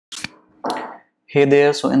Hey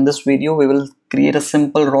there, so in this video we will create a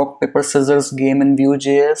simple rock paper scissors game in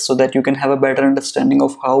Vue.js so that you can have a better understanding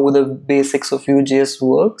of how the basics of Vue.js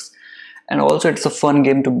works, and also it's a fun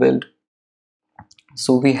game to build.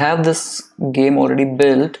 So we have this game already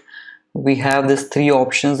built. We have these three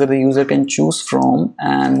options that the user can choose from,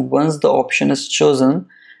 and once the option is chosen,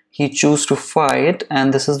 he chooses to fight,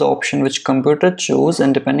 and this is the option which computer chose,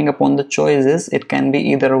 and depending upon the choices it can be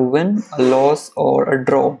either a win, a loss or a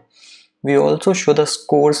draw. We also show the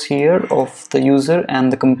scores here of the user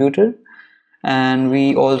and the computer, and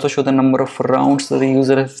we also show the number of rounds that the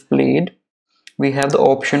user has played. We have the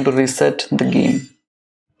option to reset the game.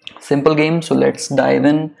 Simple game, so let's dive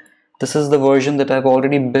in. This is the version that I've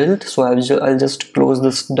already built, so I'll just close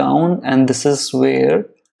this down, and this is where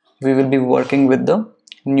we will be working with the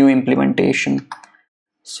new implementation.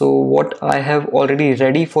 So what I have already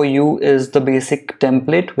ready for you is the basic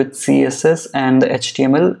template with CSS and the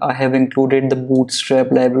HTML. I have included the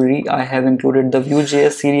Bootstrap library. I have included the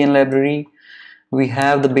VueJS CDN library. We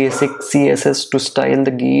have the basic CSS to style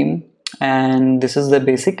the game, and this is the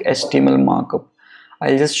basic HTML markup.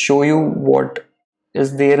 I'll just show you what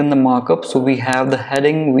is there in the markup. So we have the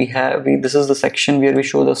heading. This is the section where we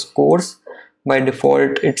show the scores. By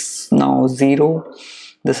default, it's now 0.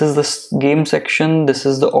 This is the game section. This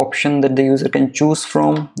is the option that the user can choose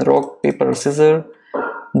from, the rock, paper, scissors.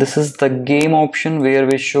 This is the game option where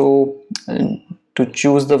we show to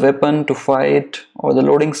choose the weapon to fight, or the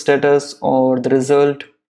loading status, or the result.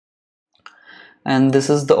 And this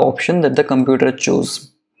is the option that the computer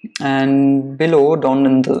chose. And below,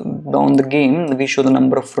 down the game, we show the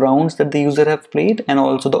number of rounds that the user have played, and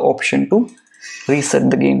also the option to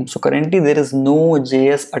reset the game. So currently there is no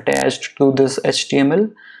JS attached to this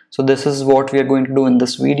HTML, so this is what we are going to do in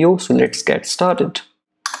this video. So let's get started.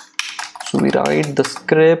 So we write the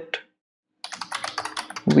script,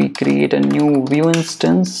 we create a new Vue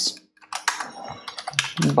instance,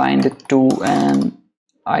 bind it to an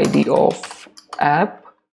ID of app,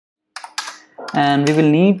 and we will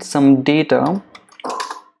need some data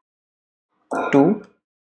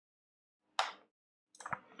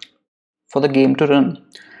for the game to run.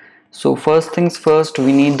 So first things first,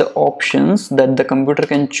 we need the options that the computer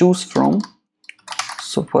can choose from.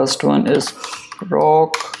 So first one is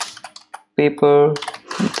rock, paper,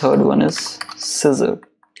 the third one is scissor.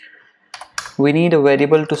 We need a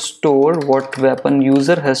variable to store what weapon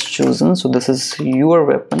user has chosen. So this is your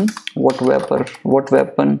weapon. What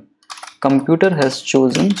weapon computer has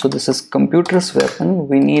chosen. So this is computer's weapon.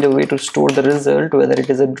 We need a way to store the result, whether it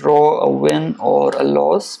is a draw, a win or a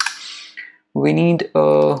loss. We need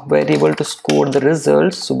a variable to score the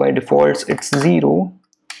results. So by default it's 0,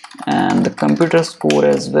 and the computer score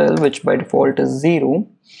as well, which by default is 0.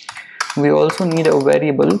 We also need a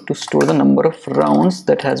variable to store the number of rounds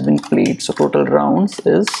that has been played. So total rounds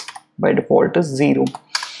is by default is 0.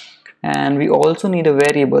 And we also need a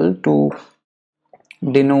variable to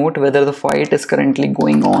denote whether the fight is currently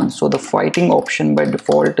going on. So the fighting option by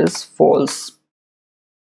default is false.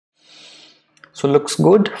 So looks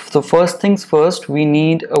good. So first things first, we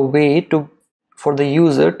need a way for the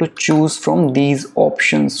user to choose from these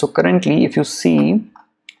options. So currently if you see,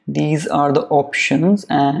 these are the options,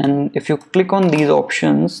 and if you click on these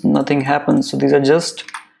options, nothing happens. So these are just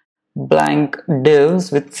blank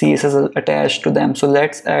divs with CSS attached to them. So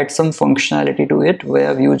let's add some functionality to it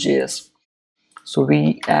via Vue.js. So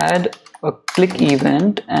we add a click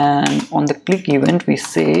event, and on the click event we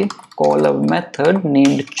say call a method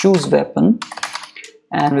named choose weapon,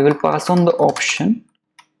 and we will pass on the option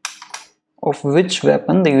of which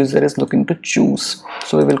weapon the user is looking to choose.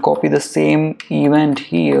 So we will copy the same event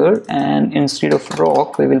here, and instead of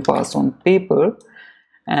rock we will pass on paper,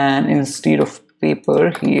 and instead of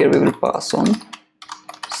paper here we will pass on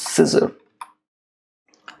scissor.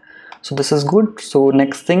 So this is good. So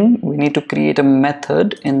next thing, we need to create a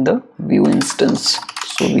method in the Vue instance.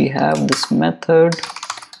 So we have this method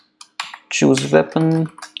choose weapon,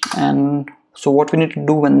 and so what we need to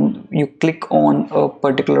do when you click on a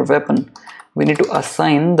particular weapon, we need to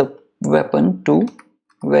assign the weapon to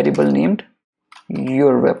variable named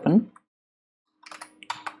your weapon,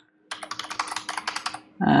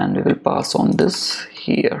 and we will pass on this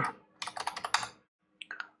here.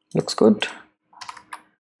 Looks good.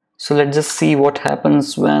 So let's just see what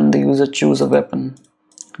happens when the user chooses a weapon.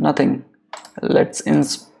 Nothing. Let's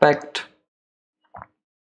inspect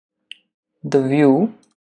the view,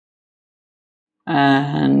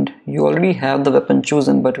 and you already have the weapon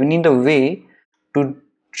chosen, but we need a way to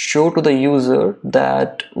show to the user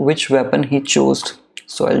that which weapon he chose.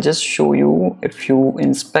 So I'll just show you. If you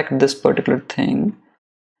inspect this particular thing,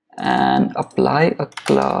 and apply a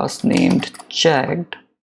class named checked,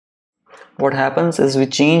 what happens is we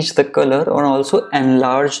change the color and also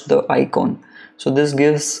enlarge the icon. So this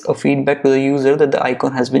gives a feedback to the user that the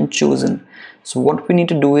icon has been chosen. So what we need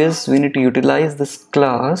to do is we need to utilize this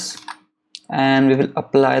class, and we will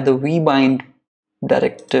apply the vbind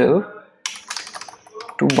directive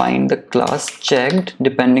to bind the class checked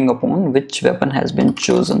depending upon which weapon has been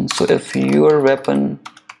chosen. So if your weapon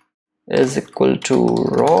is equal to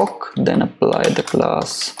rock, then apply the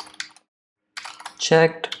class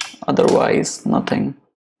checked, otherwise nothing.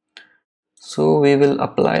 So we will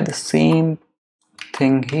apply the same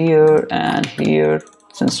thing here and here.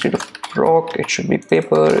 So instead of rock it should be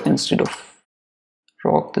paper, instead of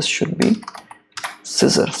rock this should be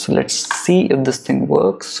scissor. So let's see if this thing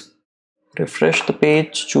works. Refresh the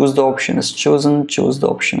page, choose the option is chosen, choose the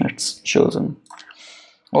option it's chosen.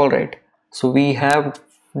 Alright, so we have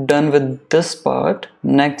done with this part.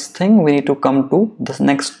 Next thing, we need to come to this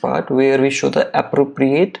next part where we show the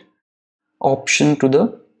appropriate option to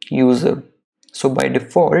the user. So by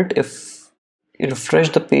default, if you refresh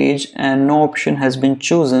the page and no option has been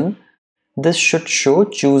chosen, this should show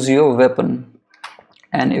choose your weapon.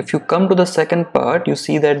 And if you come to the second part, you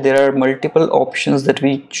see that there are multiple options that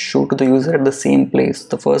we show to the user at the same place.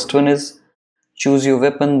 The first one is choose your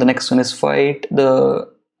weapon, the next one is fight,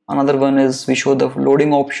 another one is we show the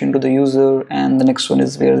loading option to the user, and the next one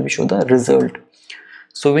is where we show the result.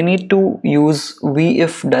 So we need to use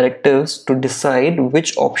vif directives to decide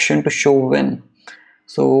which option to show when.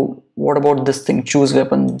 So what about this thing, choose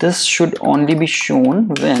weapon? This should only be shown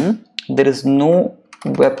when there is no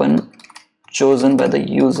weapon chosen by the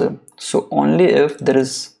user. So only if there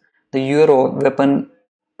is your weapon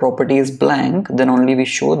property is blank, then only we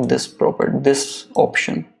show this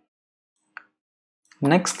option.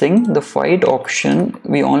 Next thing, the fight option,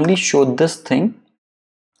 we only show this thing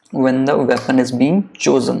when the weapon is being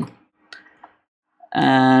chosen.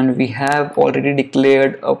 And we have already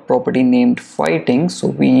declared a property named fighting, so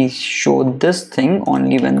we show this thing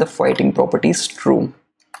only when the fighting property is true.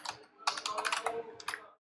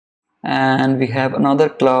 And we have another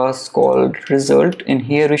class called result. In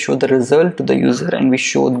here we show the result to the user, and we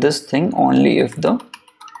show this thing only if the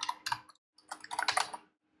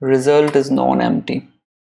result is non-empty.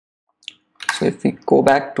 So if we go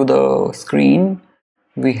back to the screen,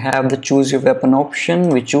 we have the choose your weapon option,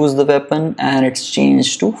 we choose the weapon and it's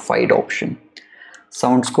changed to fight option.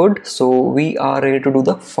 Sounds good. So we are ready to do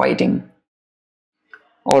the fighting.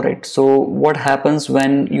 Alright, so what happens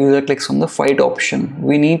when user clicks on the fight option?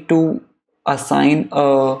 We need to assign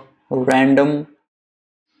a random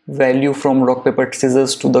value from rock paper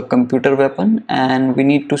scissors to the computer weapon, and we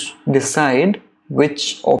need to decide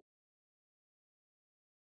which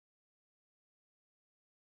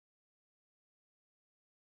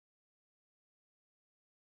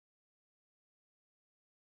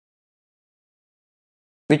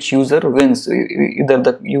user wins, either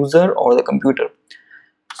the user or the computer.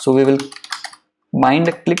 So we will bind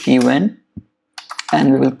a click event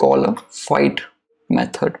and we will call a fight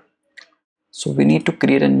method. So we need to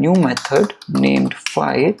create a new method named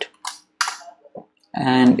fight,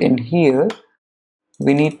 and in here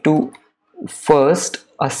we need to first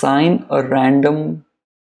assign a random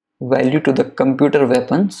value to the computer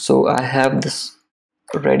weapon. So I have this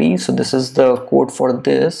ready, so this is the code for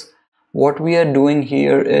this. What we are doing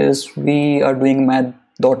here is we are doing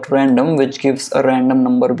math.random, which gives a random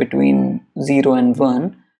number between 0 and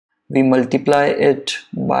 1. We multiply it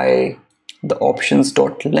by the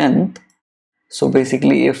options.length. So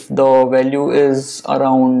basically if the value is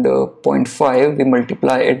around 0.5, we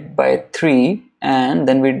multiply it by 3 and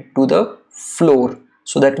then we do the floor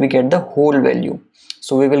so that we get the whole value.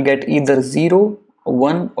 So we will get either 0,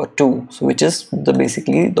 1 or 2, so which is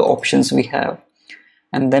basically the options we have.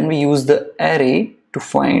 And then we use the array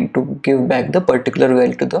to give back the particular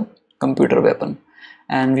value to the computer weapon.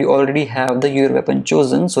 And we already have the your weapon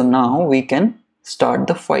chosen, so now we can start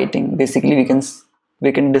the fighting. Basically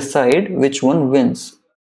we can decide which one wins.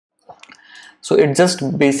 So it's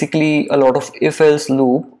just basically a lot of if-else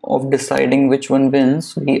loop of deciding which one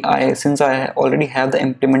wins. Since I already have the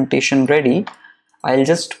implementation ready, I'll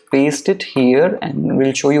just paste it here and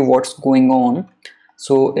we'll show you what's going on.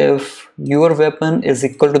 So if your weapon is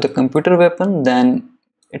equal to the computer weapon, then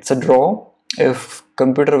it's a draw. If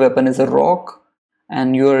computer weapon is a rock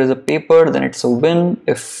and your is a paper, then it's a win.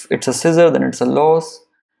 If it's a scissor, then it's a loss,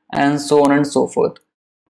 and so on and so forth.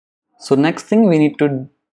 So next thing, we need to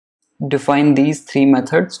define these three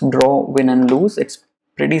methods: draw, win and lose. It's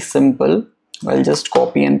pretty simple. I'll just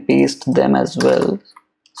copy and paste them as well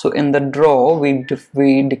So in the draw, we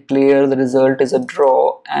declare the result is a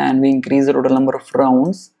draw and we increase the total number of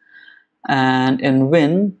rounds. And in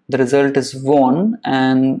win, the result is won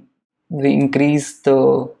and we increase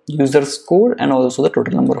the user score and also the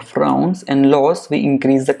total number of rounds. In loss, we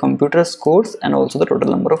increase the computer scores and also the total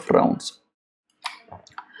number of rounds.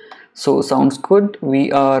 So sounds good.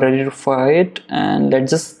 We are ready to fight and let's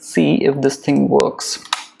just see if this thing works.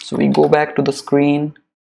 So we go back to the screen,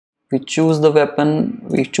 we choose the weapon,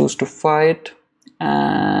 we choose to fight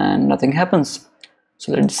and nothing happens.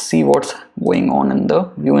 So let's see what's going on in the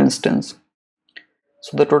view instance.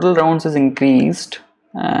 So the total rounds is increased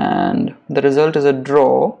and the result is a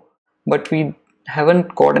draw, but we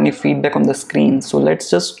haven't got any feedback on the screen. So let's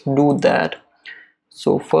just do that.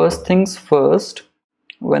 So first things first,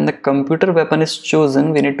 when the computer weapon is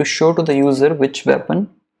chosen, we need to show to the user which weapon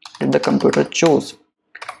did the computer choose.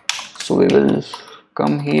 So we will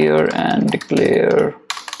come here and declare.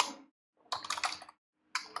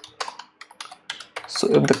 So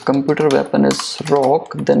if the computer weapon is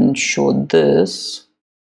rock, then show this.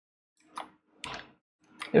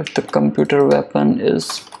 If the computer weapon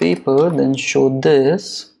is paper, then show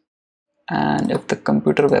this. And if the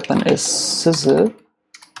computer weapon is scissor,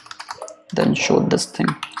 then show this thing.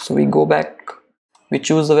 So we go back, we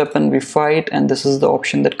choose the weapon, we fight, and this is the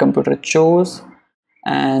option that computer chose,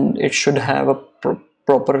 and it should have a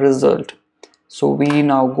proper result. So we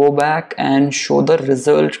now go back and show the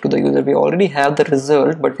result to the user. We already have the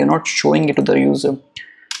result, but we're not showing it to the user.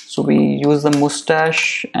 So we use the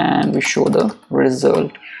mustache and we show the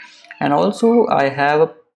result. And also I have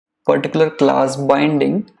a particular class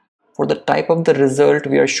binding for the type of the result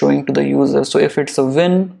we are showing to the user. So if it's a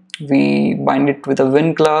win, we bind it with a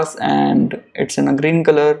win class and it's in a green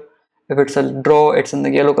color. If it's a draw, it's in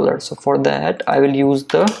the yellow color. So for that I will use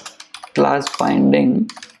the class binding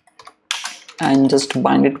and just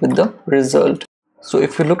bind it with the result. So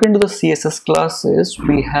if you look into the CSS classes,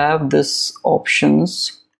 we have this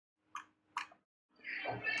options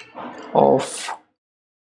of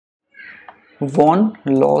won,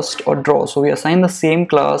 lost or draw. So we assign the same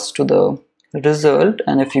class to the result,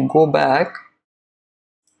 and if you go back,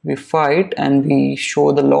 we fight and we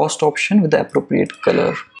show the lost option with the appropriate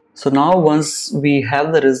color. So now once we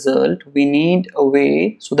have the result, we need a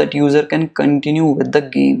way so that user can continue with the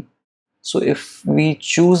game. So if we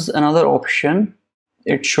choose another option,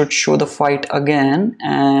 it should show the fight again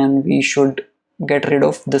and we should get rid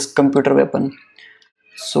of this computer weapon.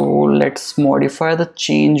 So let's modify the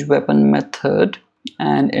change weapon method,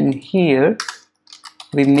 and in here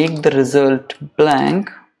we make the result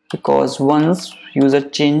blank, because once user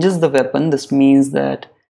changes the weapon, this means that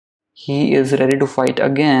he is ready to fight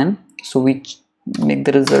again. So we make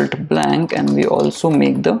the result blank and we also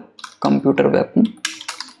make the computer weapon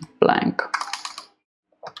blank.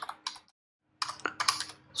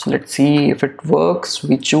 So let's see if it works.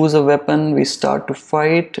 We choose a weapon, we start to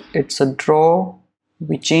fight, it's a draw.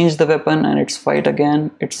 We change the weapon and it's fight again,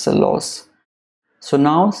 it's a loss. So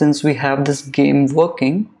now since we have this game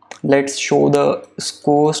working, let's show the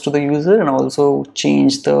scores to the user and also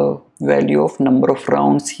change the value of number of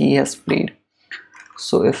rounds he has played.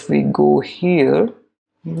 So if we go here,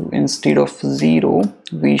 instead of 0,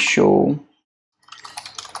 we show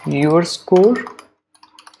your score,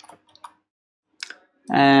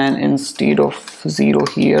 and instead of 0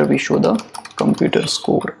 here we show the computer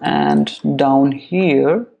score, and down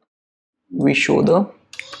here we show the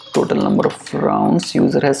total number of rounds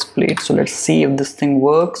user has played. So let's see if this thing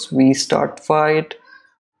works. We start fight,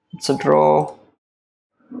 it's a draw,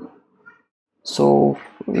 so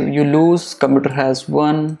you lose, computer has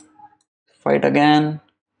won, fight again.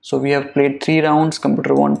 So we have played 3 rounds,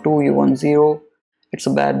 computer won 2, you won 0, it's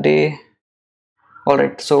a bad day.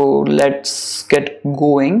 Alright, so let's get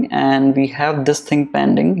going, and we have this thing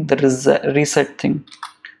pending, the reset thing.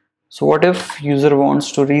 So what if user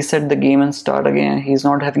wants to reset the game and start again? He's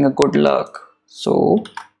not having a good luck. So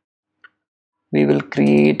we will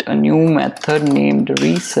create a new method named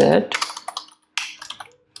reset,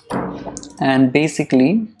 and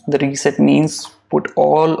basically the reset means put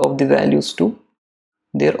all of the values to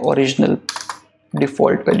their original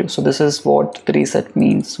default value. So this is what the reset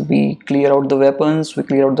means. We clear out the weapons, we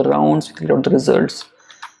clear out the rounds, we clear out the results.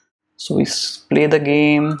 So we play the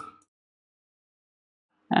game,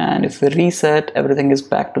 and if we reset, everything is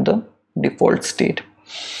back to the default state.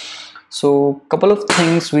 So couple of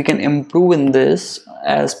things we can improve in this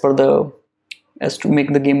as to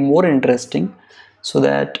make the game more interesting, so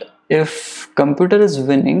that if computer is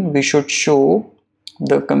winning, we should show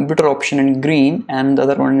the computer option in green and the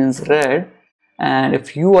other one is red, and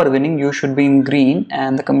if you are winning, you should be in green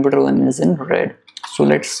and the computer one is in red. So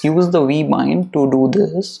let's use the vbind to do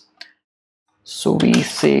this. So we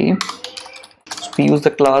say, we use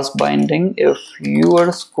the class binding. If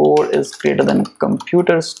your score is greater than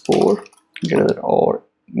computer score,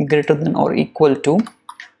 greater than or equal to,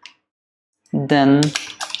 then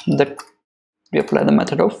we apply the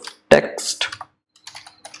method of text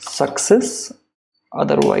success,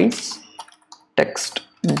 otherwise text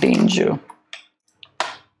danger.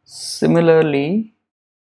 Similarly,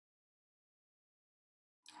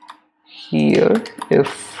 here,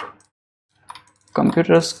 if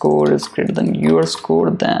computer score is greater than your score,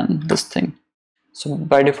 then this thing. So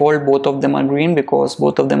by default, both of them are green because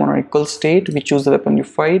both of them are in equal state. We choose the weapon you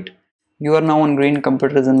fight. You are now on green,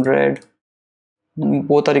 computer is in red.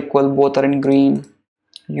 Both are equal, both are in green.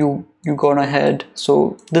 You gone ahead.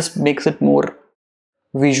 So this makes it more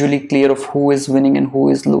visually clear of who is winning and who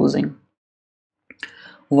is losing.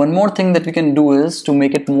 One more thing that we can do is, to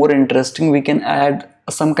make it more interesting, we can add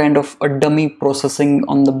some kind of a dummy processing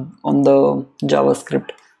on the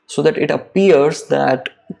JavaScript, so that it appears that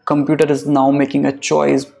computer is now making a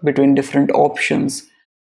choice between different options.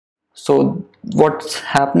 So what's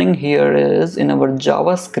happening here is, in our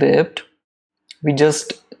JavaScript, we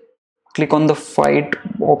just click on the fight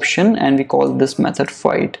option and we call this method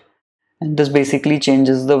fight, and this basically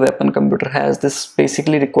changes the weapon computer has. This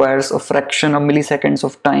basically requires a fraction of milliseconds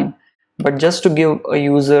of time, but just to give a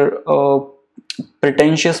user a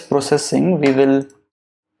pretentious processing, we will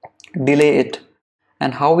delay it.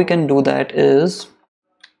 And how we can do that is,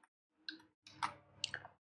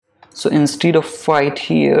 so instead of fight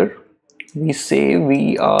here, we say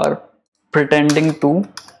we are pretending to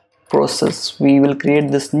process. We will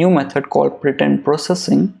create this new method called pretend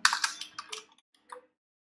processing,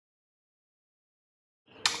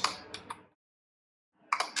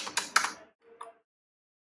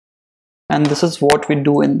 and this is what we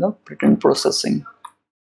do in the pretend processing.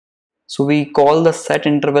 So we call the set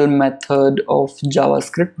interval method of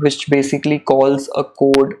JavaScript, which basically calls a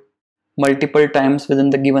code multiple times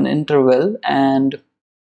within the given interval, and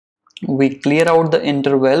we clear out the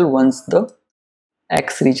interval once the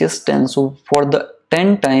x reaches 10. So for the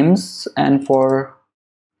 10 times and for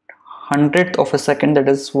 100th of a second, that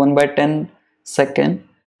is 1/10 second,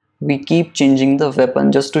 we keep changing the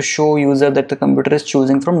weapon, just to show user that the computer is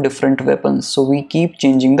choosing from different weapons. So we keep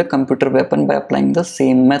changing the computer weapon by applying the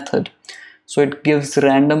same method. So it gives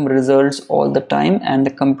random results all the time, and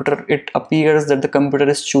the computer, it appears that the computer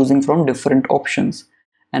is choosing from different options.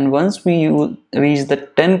 And once we reach the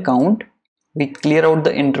 10 count, we clear out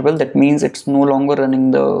the interval. That means it's no longer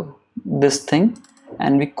running this thing,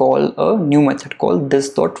 and we call a new method called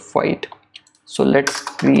this.fight. So let's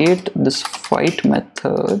create this fight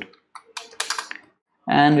method,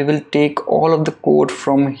 and we will take all of the code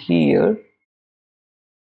from here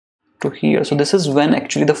to here. So this is when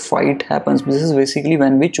actually the fight happens. This is basically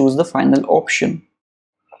when we choose the final option,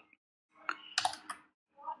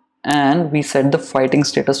 and we set the fighting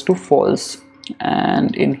status to false,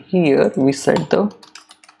 and in here we set the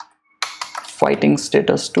fighting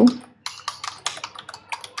status to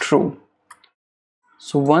true.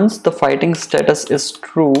 So once the fighting status is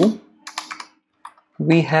true,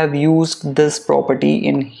 we have used this property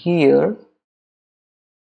in here,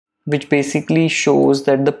 which basically shows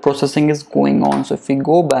that the processing is going on. So if we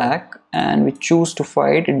go back and we choose to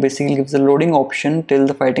fight, it basically gives a loading option till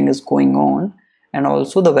the fighting is going on, and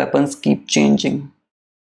also the weapons keep changing,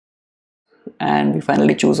 and we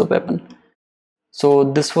finally choose a weapon. So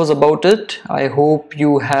this was about it. I hope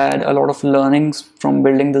you had a lot of learnings from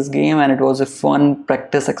building this game, and it was a fun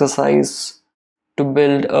practice exercise to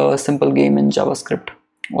build a simple game in JavaScript.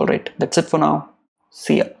 Alright, that's it for now.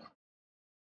 See ya.